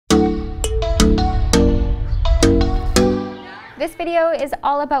This video is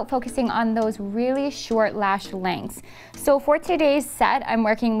all about focusing on those really short lash lengths. So for today's set, I'm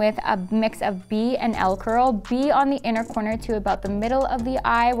working with a mix of B and L curl. B on the inner corner to about the middle of the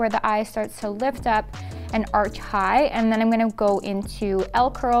eye where the eye starts to lift up and arch high, and then I'm going to go into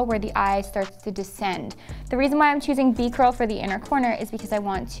L curl where the eye starts to descend. The reason why I'm choosing B curl for the inner corner is because I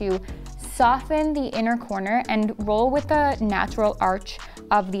want to soften the inner corner and roll with the natural arch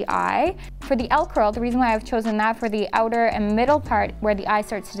of the eye. For the L curl, the reason why I've chosen that for the outer and middle part where the eye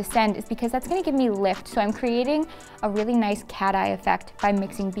starts to descend is because that's going to give me lift. So I'm creating a really nice cat eye effect by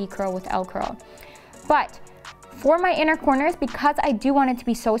mixing B curl with L curl. But for my inner corners, because I do want it to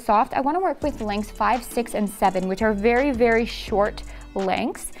be so soft, I want to work with lengths 5, 6, and 7, which are very, very short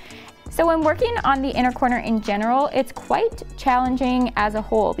lengths. So when working on the inner corner in general, it's quite challenging as a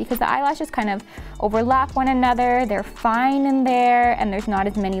whole because the eyelashes kind of overlap one another, they're fine in there, and there's not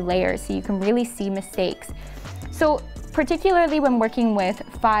as many layers, so you can really see mistakes. So particularly when working with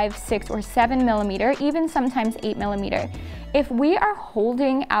 5, 6, or 7 millimeter, even sometimes 8 millimeter, if we are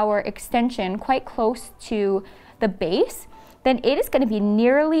holding our extension quite close to the base, then it is going to be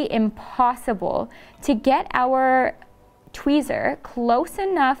nearly impossible to get our tweezer close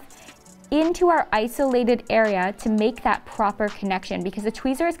enough into our isolated area to make that proper connection, because the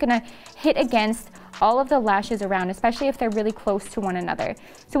tweezer is going to hit against all of the lashes around, especially if they're really close to one another.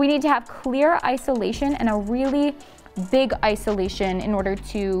 So we need to have clear isolation and a really big isolation in order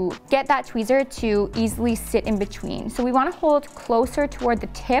to get that tweezer to easily sit in between. So we want to hold closer toward the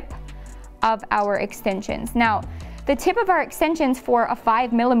tip of our extensions. Now, the tip of our extensions for a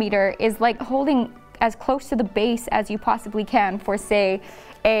 5 millimeter is like holding as close to the base as you possibly can for, say,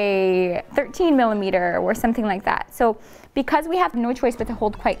 a 13 millimeter or something like that. So because we have no choice but to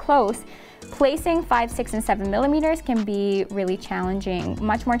hold quite close, placing 5, 6, and 7 millimeters can be really challenging,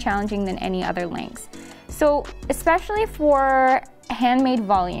 much more challenging than any other lengths. So especially for handmade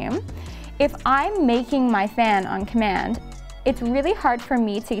volume, if I'm making my fan on command, it's really hard for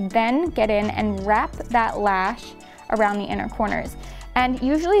me to then get in and wrap that lash around the inner corners. And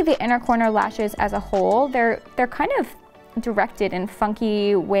usually the inner corner lashes as a whole, they're kind of directed in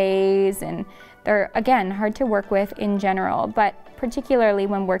funky ways, and they're, again, hard to work with in general, but particularly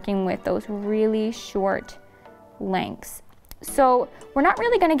when working with those really short lengths. So we're not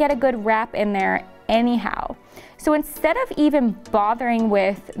really going to get a good wrap in there anyhow. So instead of even bothering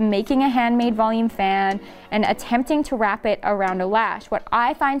with making a handmade volume fan and attempting to wrap it around a lash, what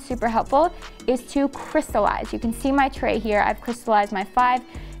I find super helpful is to crystallize. You can see my tray here. I've crystallized my 5,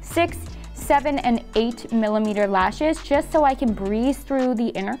 6, 7, and 8 millimeter lashes just so I can breeze through the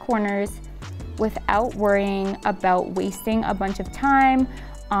inner corners without worrying about wasting a bunch of time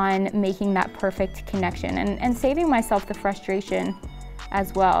on making that perfect connection and saving myself the frustration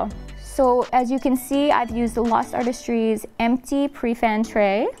as well. So as you can see, I've used the Lost Artistry's empty pre-fan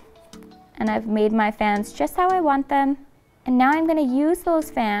tray, and I've made my fans just how I want them. And now I'm going to use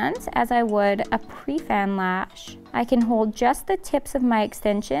those fans as I would a pre-fan lash. I can hold just the tips of my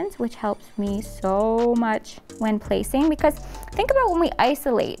extensions, which helps me so much when placing, because think about when we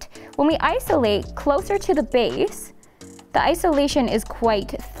isolate. When we isolate closer to the base, the isolation is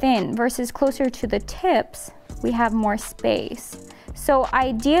quite thin versus closer to the tips, we have more space. So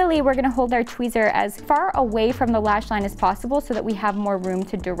ideally, we're going to hold our tweezer as far away from the lash line as possible so that we have more room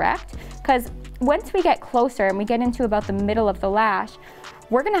to direct, because once we get closer and we get into about the middle of the lash,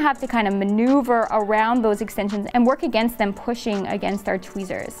 we're going to have to kind of maneuver around those extensions and work against them, pushing against our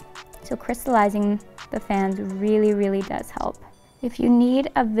tweezers. So crystallizing the fans really, really does help. If you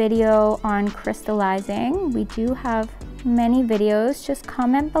need a video on crystallizing, we do have many videos. Just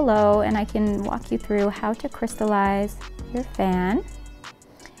comment below and I can walk you through how to crystallize your fan.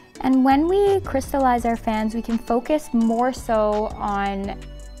 And when we crystallize our fans, we can focus more so on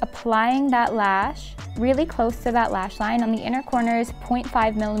applying that lash really close to that lash line. On the inner corners,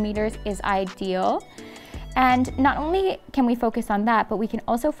 0.5 millimeters is ideal. And not only can we focus on that, but we can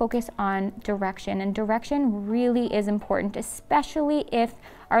also focus on direction. And direction really is important, especially if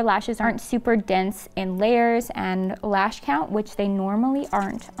our lashes aren't super dense in layers and lash count, which they normally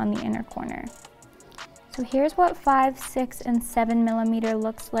aren't on the inner corner. So here's what 5, 6, and 7 millimeter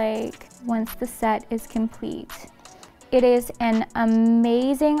looks like once the set is complete. It is an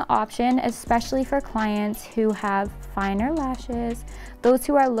amazing option, especially for clients who have finer lashes, those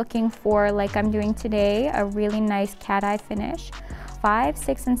who are looking for, like I'm doing today, a really nice cat eye finish. 5,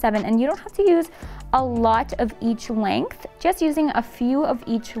 6, and 7, and you don't have to use a lot of each length. Just using a few of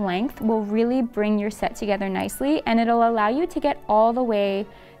each length will really bring your set together nicely, and it'll allow you to get all the way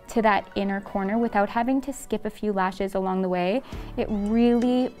to that inner corner without having to skip a few lashes along the way. It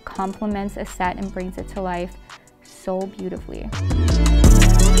really complements a set and brings it to life so beautifully.